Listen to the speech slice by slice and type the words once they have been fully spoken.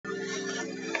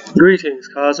Greetings,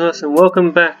 Cosmos, and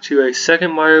welcome back to a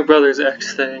second Mario Bros.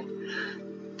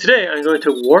 XThing. Today I'm going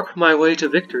to warp my way to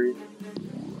victory.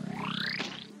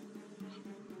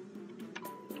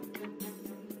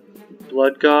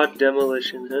 Blood God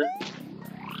Demolition, huh?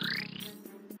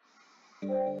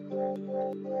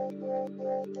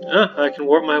 I can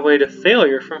warp my way to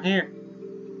failure from here.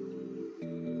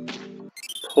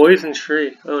 Poison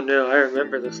Tree. Oh no, I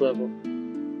remember this level.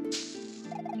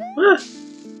 Ah.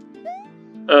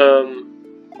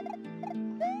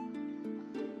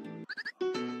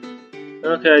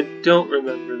 Okay, I don't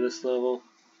remember this level.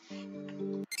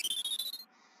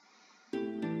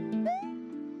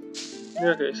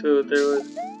 Okay, so there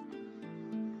was...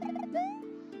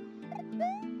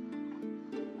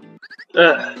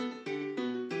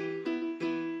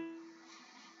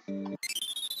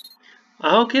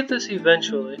 I'll get this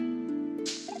eventually.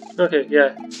 Okay,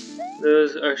 yeah.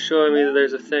 Those are showing me that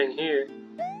there's a thing here.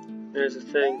 There's a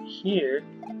thing here.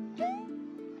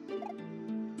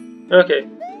 Okay,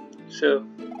 so...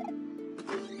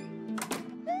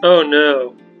 Oh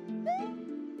no.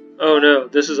 Oh no,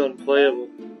 this is unplayable.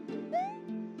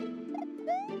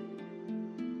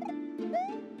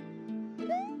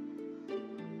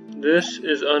 This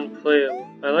is unplayable.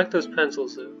 I like those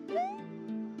pencils though.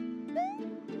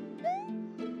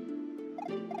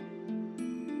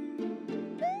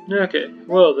 Okay,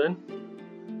 well then.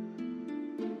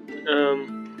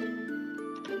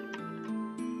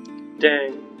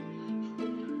 Dang.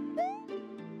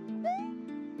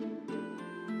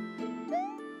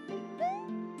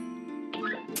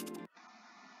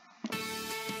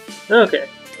 Okay.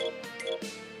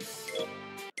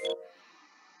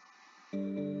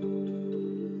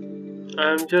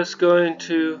 I'm just going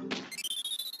to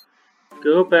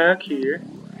go back here.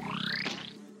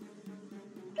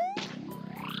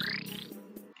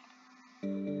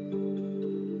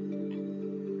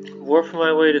 Warp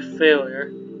my way to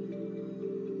failure.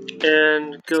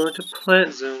 And go into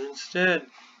plant zone instead.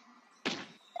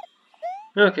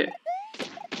 Okay.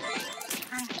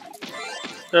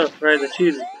 Oh, right, the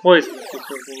cheese is poisonous or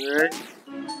something, right?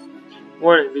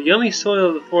 Warning, the yummy soil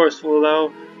of the forest will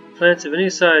allow plants of any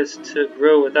size to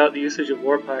grow without the usage of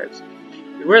warp pipes.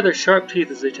 Beware their sharp teeth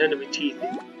as they tend to be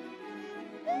teethy.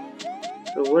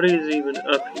 So what is even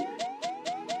up here?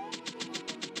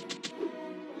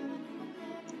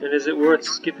 And is it worth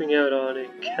skipping out on a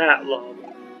cat lava?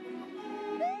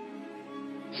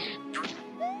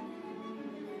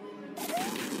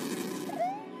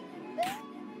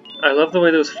 I love the way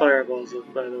those fireballs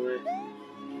look, by the way.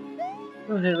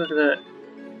 Oh, hey, look at that.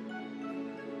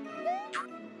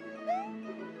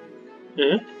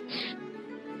 Eh?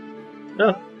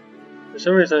 Oh, for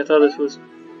some reason I thought this was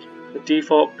the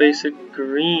default basic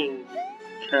green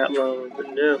cat lava, but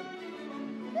no.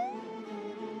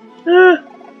 Ah!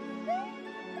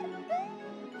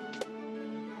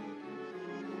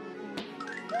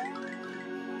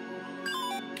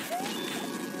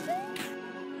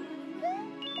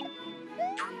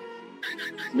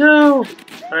 No!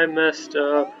 I messed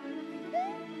up.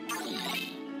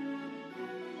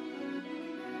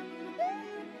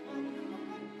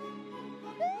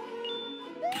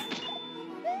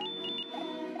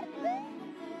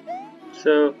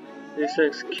 So, these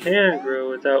things can grow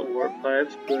without warp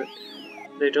pipes, but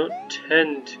they don't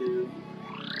tend to.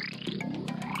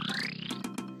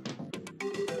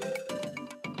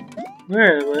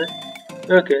 Where am I?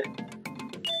 Okay.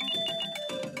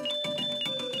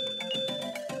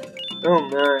 Oh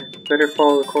my, better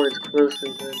follow the coins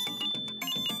closely then.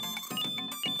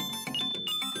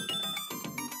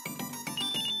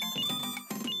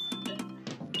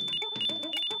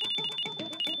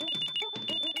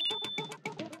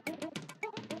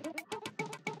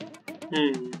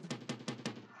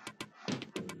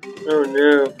 Oh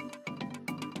no.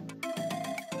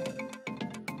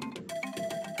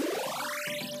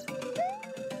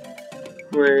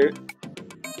 Wait.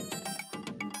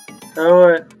 How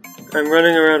do I'm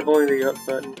running around holding the up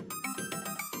button.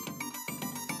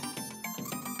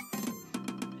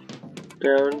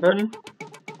 Down button?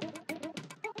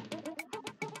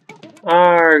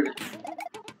 Arg!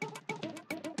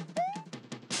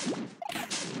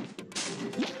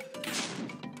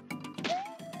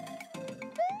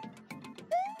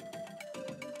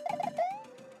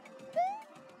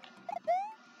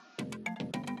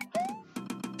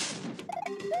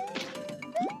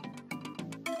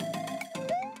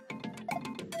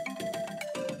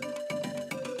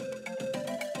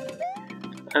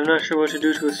 I'm not sure what to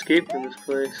do to escape from this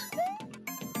place.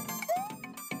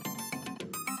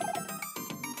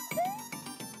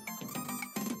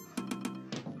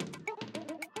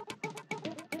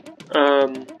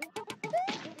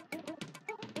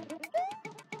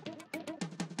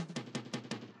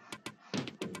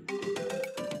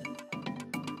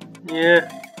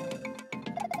 Yeah,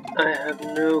 I have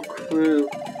no clue.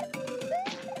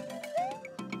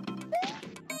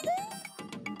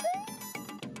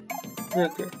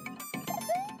 Okay.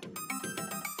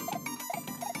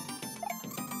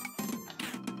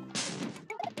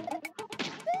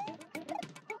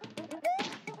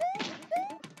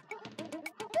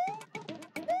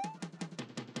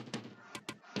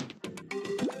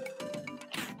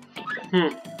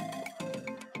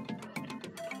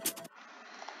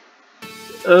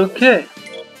 Okay.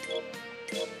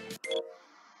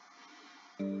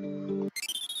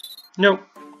 Nope.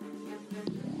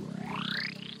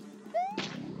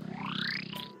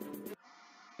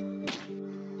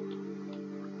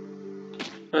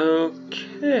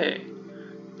 Okay.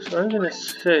 So I'm gonna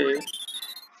save.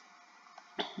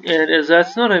 And as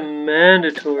that's not a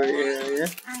mandatory area,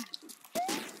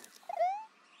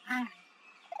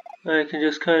 I can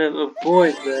just kind of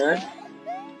avoid that.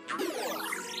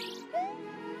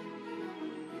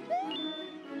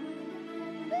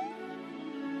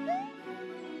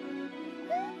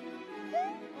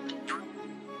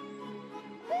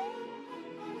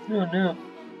 Oh no.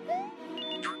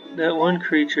 That one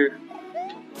creature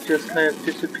just kind of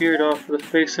disappeared off the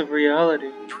face of reality.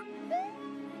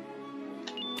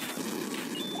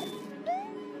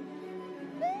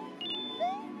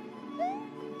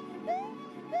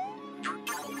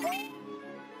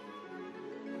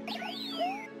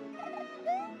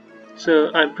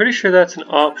 So I'm pretty sure that's an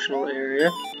optional area.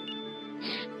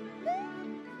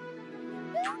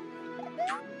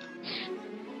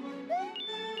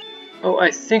 Oh,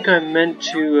 I think I meant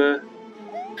to,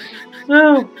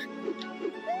 No!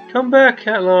 Come back,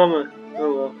 Cat Llama!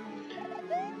 Oh well.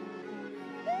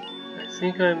 I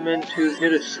think I meant to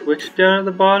hit a switch down at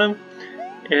the bottom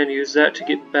and use that to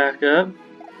get back up.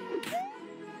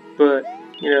 But,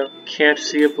 you know, can't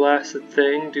see a blasted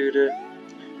thing due to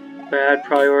bad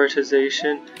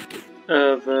prioritization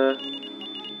of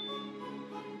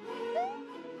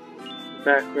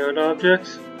background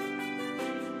objects.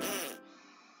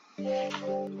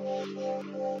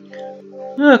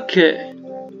 Okay.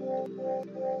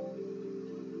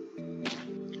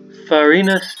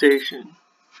 Farina Station.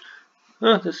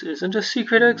 Oh, this isn't a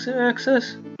secret exit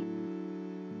access?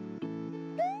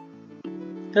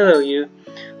 Hello, you.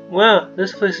 Wow,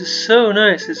 this place is so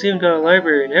nice. It's even got a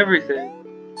library and everything.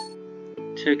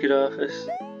 Ticket office.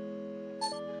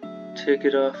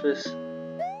 Ticket office.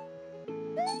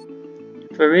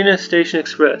 Farina Station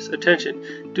Express.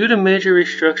 Attention. Due to major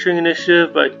restructuring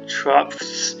initiative by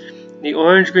TROPS, the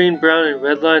orange, green, brown, and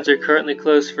red lines are currently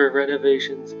closed for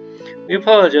renovations. We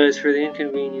apologize for the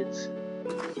inconvenience.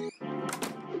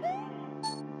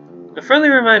 A friendly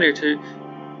reminder to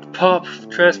POP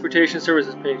Transportation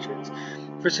Services patrons.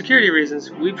 For security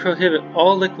reasons, we prohibit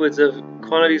all liquids of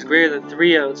quantities greater than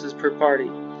 3 ounces per party.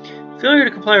 Failure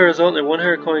to comply will result in a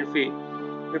 100 coin fee.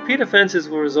 Repeat offenses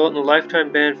will result in a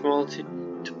lifetime ban from all to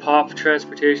POP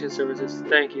Transportation Services.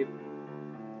 Thank you.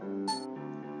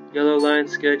 Yellow Line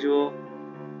schedule.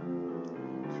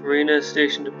 Farina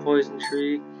Station to Poison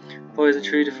Tree. Poison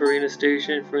Tree to Farina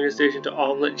Station. Farina Station to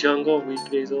Omelette Jungle,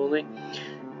 weekdays only.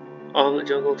 Omelette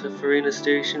Jungle to Farina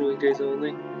Station, weekdays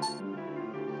only.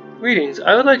 Greetings,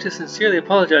 I would like to sincerely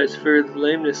apologize for the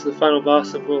lameness of the final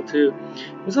boss of World 2.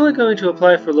 I was only going to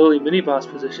apply for lowly mini-boss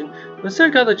position, but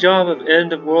instead got the job of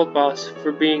end of world boss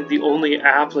for being the only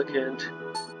applicant.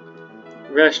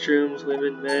 Restrooms,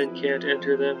 women, men can't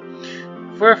enter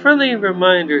them. For a friendly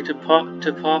reminder to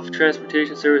POP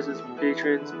Transportation Services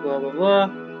patrons, blah blah blah.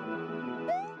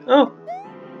 Oh,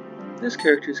 this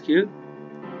character's cute.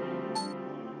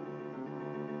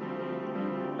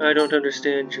 I don't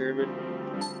understand German.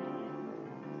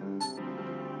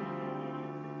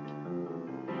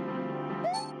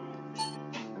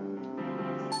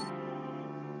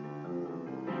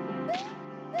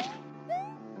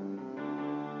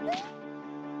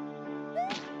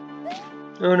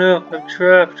 Oh no, I'm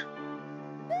trapped.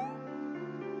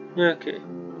 Okay.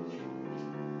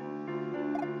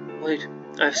 Wait,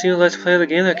 I've seen a Let's Play of the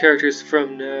game that character is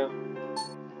from now.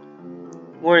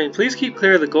 Warning, please keep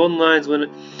clear of the golden lines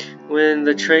when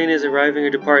the train is arriving or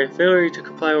departing. Failure to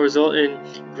comply will result in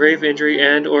grave injury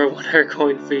and or 100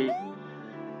 coin fee.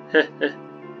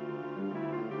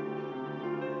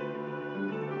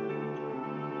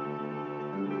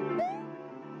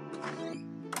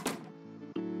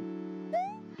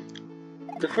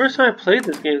 The first time I played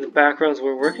this game, the backgrounds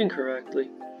were working correctly.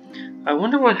 I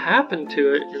wonder what happened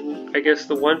to it in, I guess,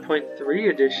 the 1.3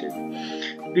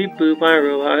 edition. Beep boop, I'm a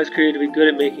robot. I was created to be good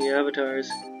at making avatars.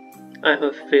 I'm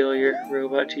a failure.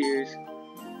 Robot tears.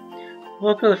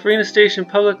 Welcome to the Farina Station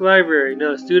Public Library.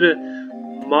 No, it's due to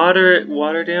moderate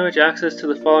water damage. Access to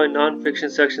the following non-fiction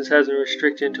sections has been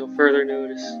restricted until further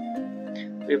notice.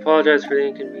 We apologize for the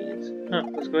inconvenience. Huh,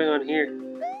 what's going on here?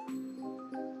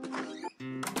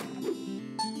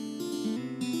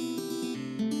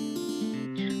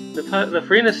 The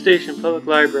Farina Station Public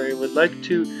Library would like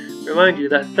to remind you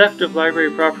that theft of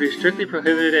library property is strictly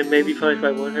prohibited and may be punished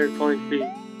by 100 coin fee.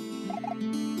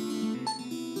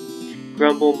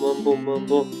 Grumble, mumble,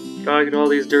 mumble. Gotta get all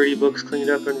these dirty books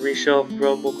cleaned up and reshelved.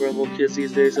 Grumble, grumble, kids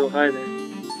these days. Oh, hi there.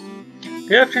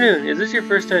 Good afternoon. Is this your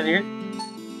first time here?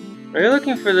 Are you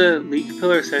looking for the Leak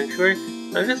Pillar Sanctuary?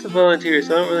 I'm just a volunteer,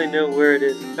 so I don't really know where it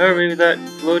is. However, maybe that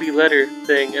floaty letter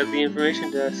thing at the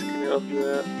information desk can help you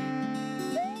out.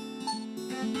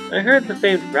 I heard the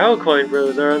famed Rowcoin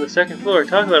Bros are on the second floor.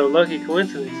 Talk about a lucky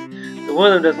coincidence. But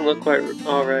one of them doesn't look quite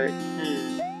alright.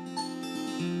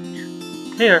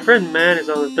 Hey, our friend Man is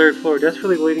on the third floor,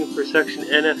 desperately waiting for section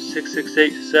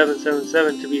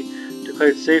NF668-777 to be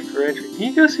declared safe for entry. Can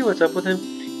you go see what's up with him?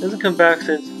 He hasn't come back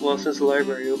since the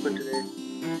library opened today.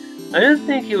 I didn't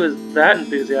think he was that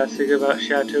enthusiastic about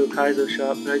Chateau Kaizo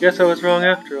Shop, but I guess I was wrong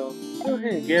after all. Oh,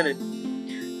 hey, Gannon.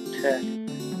 Tech.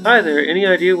 Hi there, any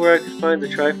idea where I could find the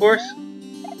Triforce?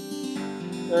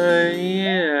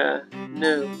 Yeah,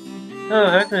 no. Oh,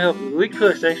 how can I help you? The Leak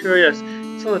Pillar Sanctuary, yes.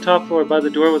 It's on the top floor by the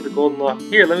door with the golden lock.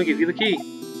 Here, let me give you the key.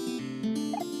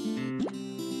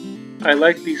 I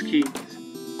like these keys.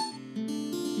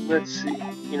 Let's see,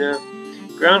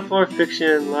 ground floor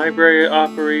fiction, library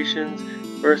operations,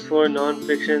 first floor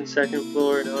non-fiction, second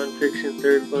floor non-fiction,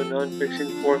 third floor non-fiction,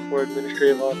 fourth floor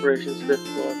administrative operations, fifth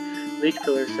floor Leak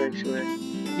Pillar Sanctuary.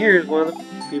 Here's one of the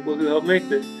people who helped make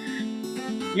this.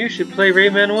 You should play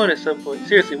Rayman 1 at some point.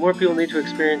 Seriously, more people need to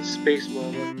experience Space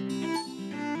Mama.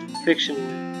 Fiction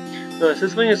Wing. Notice,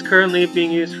 this wing is currently being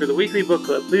used for the weekly book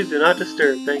club. Please do not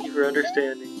disturb. Thank you for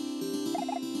understanding.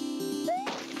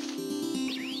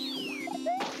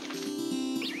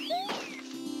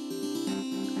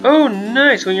 Oh,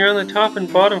 nice! When you're on the top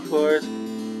and bottom floors,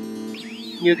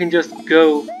 you can just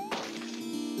go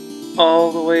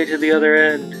all the way to the other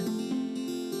end.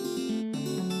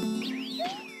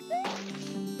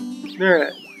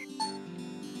 Alright.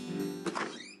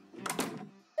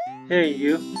 Hey,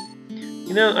 you.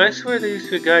 I swear there used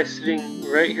to be a guy sitting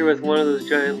right here with one of those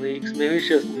giant leaks. Maybe it's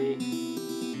just me.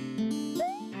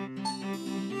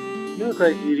 You look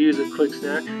like you'd use a quick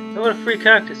snack. I want a free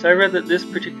cactus. I read that this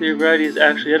particular variety is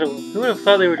actually edible. Who would have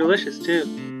thought they were delicious, too?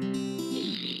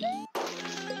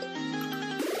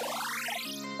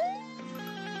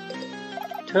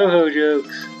 Toho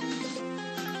jokes.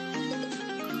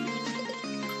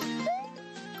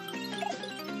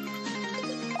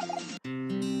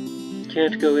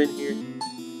 Can't go in here.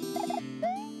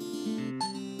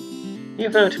 You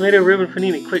found a tomato Reuben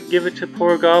panini. Quick, give it to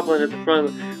poor goblin at the front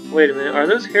of the... Wait a minute, are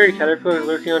those hairy caterpillars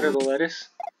lurking under the lettuce?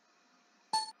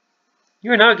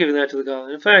 You are not giving that to the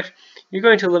goblin. In fact, you're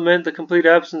going to lament the complete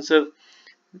absence of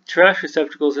trash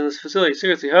receptacles in this facility.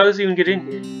 Seriously, how does it even get in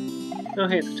here? Oh,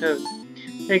 hey, it's a toad.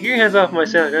 Hey, get your hands off my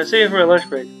sandwich. I'm saving for my lunch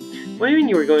break. What do you mean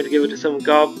you were going to give it to some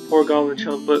poor goblin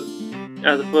chump at the foot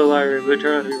of the library, but it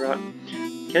turned out to be rotten?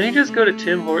 Can he just go to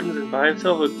Tim Hortons and buy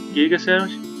himself a Giga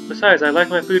sandwich? Besides, I like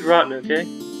my food rotten, okay?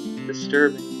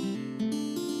 Disturbing.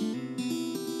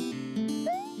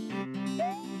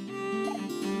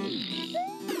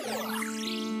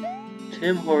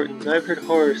 Tim Hortons. I've heard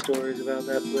horror stories about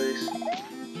that place.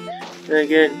 Then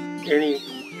again, any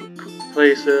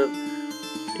place of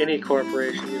any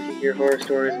corporation, you can hear horror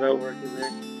stories about working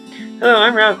there. Hello,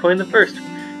 I'm Rowcoin the First.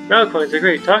 Rowcoins are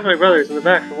great. Talk to my brothers in the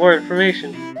back for more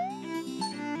information.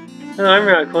 Hello, I'm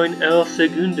Rowcoin El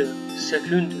Segundo.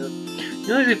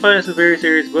 You'll usually find us in various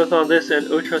areas both on this and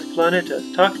Otras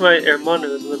Planetas. Talk to my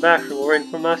hermanos in the back for more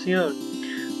information.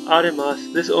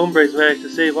 Además, this hombre's managed to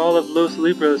save all of Los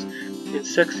Libros in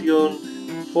Sección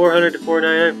 400 to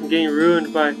 499 from getting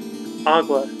ruined by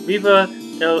agua. Viva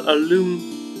el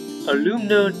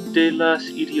alumno de las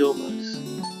idiomas.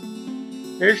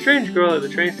 There's a strange girl at the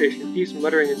train station who keeps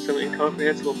muttering in some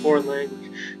incomprehensible foreign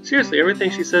language. Seriously,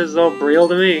 everything she says is all Braille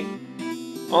to me.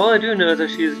 All I do know is that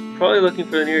she's probably looking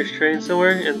for the nearest train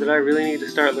somewhere, and that I really need to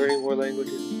start learning more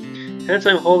languages. Hence,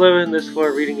 I'm holed up in this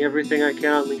floor reading everything I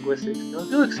can on linguistics. Now, if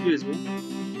you'll excuse me.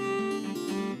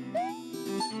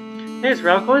 Hey, it's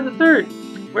Rowcoin the Third.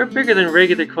 We're bigger than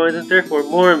regular coins and therefore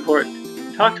more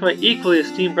important. Talk to my equally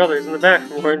esteemed brothers in the back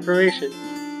for more information.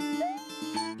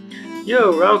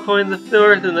 Yo, Rowcoin the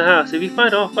Fourth in the house. If you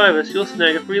find all 5 of us, you'll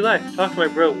snag a free life. Talk to my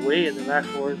bro way in the back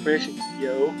for more information.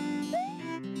 Yo.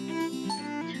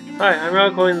 Hi, I'm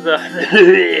Rowcoin the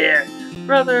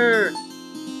brother.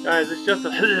 Guys, it's just a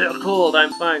cold.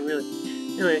 I'm fine, really.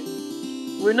 Anyway,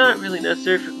 We're not really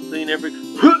necessary for completing every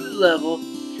level,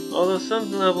 although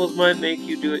some levels might make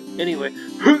you do it anyway.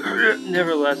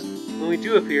 Nevertheless, when we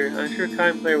do appear, I'm sure a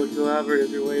kind player would feel honored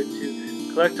as their way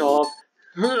to collect all of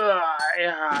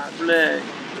bleh.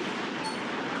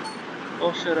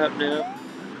 Oh, shut up now.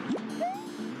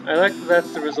 I like that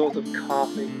that's the result of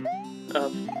coughing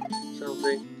up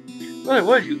something. Brother,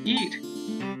 what did you eat?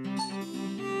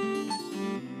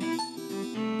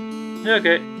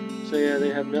 Okay, so yeah, they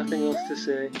have nothing else to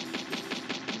say.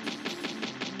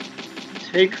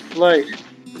 Take flight.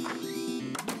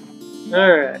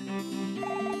 Alright.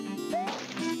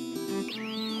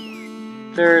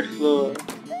 3rd floor.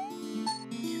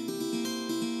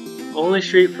 Only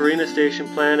street, Farina Station,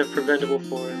 plan of preventable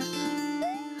forests.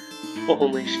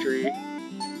 Only street.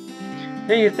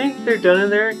 Hey, you think they're done in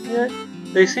there yet?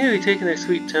 They seem to be taking their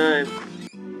sweet time.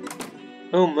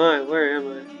 Oh my, where am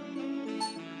I?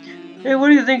 Hey, what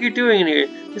do you think you're doing in here?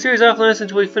 This area's off limits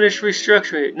until we finish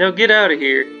restructuring it. Now get out of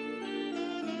here.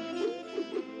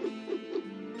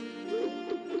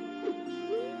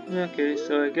 Okay,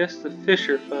 so I guess the fish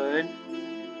are fine.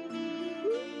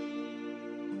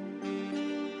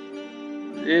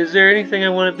 Is there anything I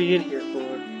want to be in here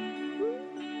for?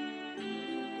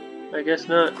 I guess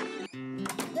not.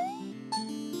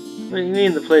 What do you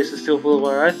mean the place is still full of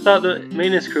water? I thought the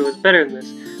maintenance crew was better than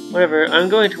this. Whatever, I'm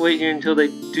going to wait here until they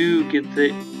do get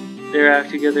their act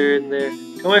together in there.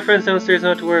 Tell my friends downstairs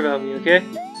not to worry about me, okay?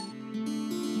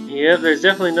 Yep, there's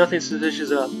definitely nothing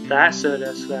suspicious about that set of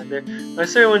desks back there. I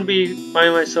certainly wouldn't be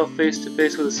finding myself face to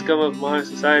face with the scum of modern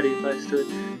society if I stood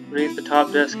beneath the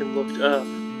top desk and looked up.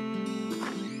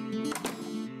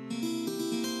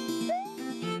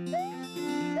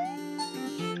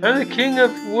 I'm the king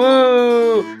of...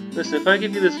 Whoa! Listen, if I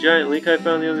give you this giant leak I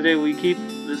found the other day, will you keep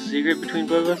this secret between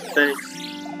both of us? Thanks.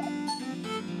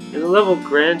 In the level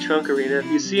Grand Trunk Arena, if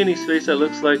you see any space that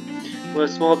looks like what a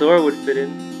small door would fit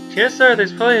in, chances are there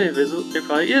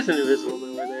probably is an invisible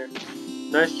door there.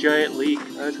 Nice giant leak.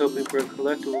 I was hoping for a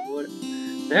collectible. What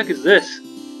the heck is this?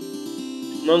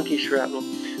 Monkey shrapnel.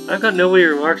 I've got nobody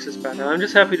who remarks this about now. I'm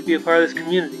just happy to be a part of this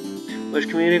community. Which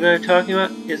community am I talking about?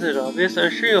 Isn't it obvious?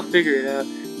 I'm sure you'll figure it out.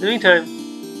 In the meantime,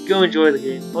 go enjoy the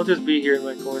game. I'll just be here in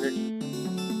my corner.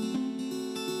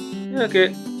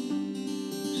 Okay.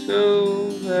 So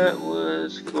that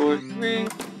was floor 3.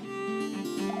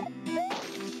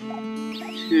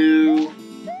 2,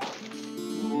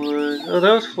 1. Oh,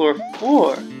 that was floor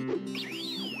 4.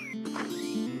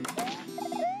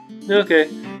 Okay.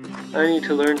 I need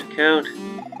to learn to count.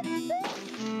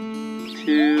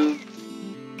 2,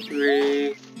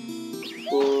 3,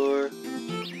 4,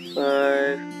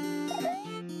 5.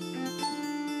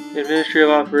 Administrative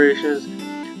operations.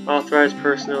 Authorized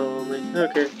personnel only.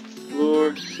 Okay.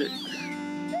 Floor 6.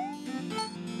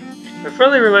 A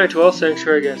friendly reminder to all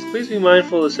sanctuary guests, please be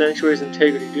mindful of the sanctuary's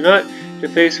integrity. Do not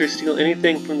deface or steal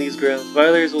anything from these grounds.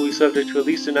 Violators will be subject to at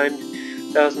least a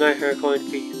 9,900 coin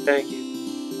fee. Thank you.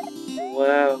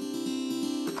 Wow.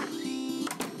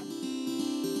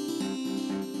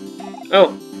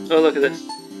 Oh, look at this.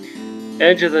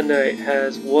 Edge of the Night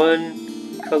has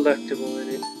 1 collectible in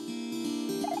it.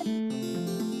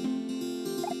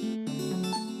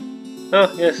 Oh,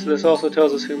 yes, this also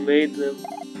tells us who made them.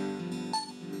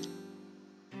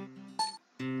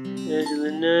 Edge of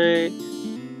the Night,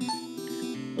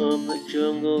 the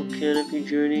Jungle, Canopy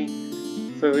Journey,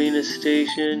 Farina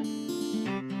Station,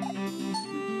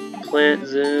 Plant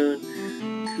Zone,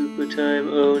 Koopa Time,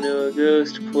 Oh No, a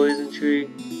Ghost, Poison Tree.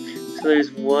 So there's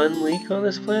 1 leak on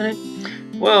this planet?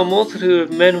 Wow, a multitude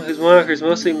of men whose monikers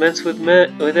mostly meant with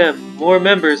them. More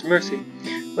members, mercy.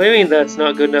 What do you mean that's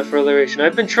not good enough for alliteration?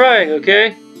 I've been trying,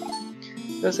 okay?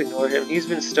 Let's ignore him. He's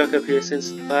been stuck up here since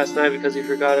last night because he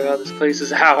forgot about this place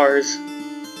is ours.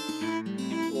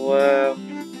 Wow.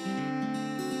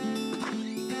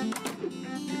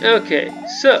 Okay,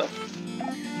 so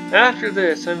after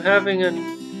this,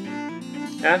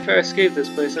 after I escape this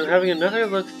place, I'm having another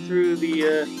look through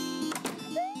the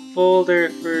folder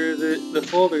for the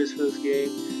folders for this game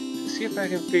to see if I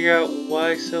can figure out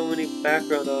why so many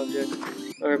background objects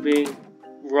are being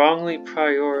wrongly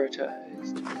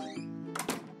prioritized.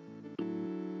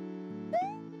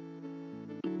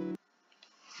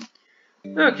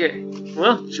 Okay,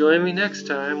 well, join me next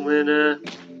time when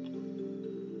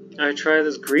I try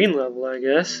this green level, I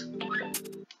guess.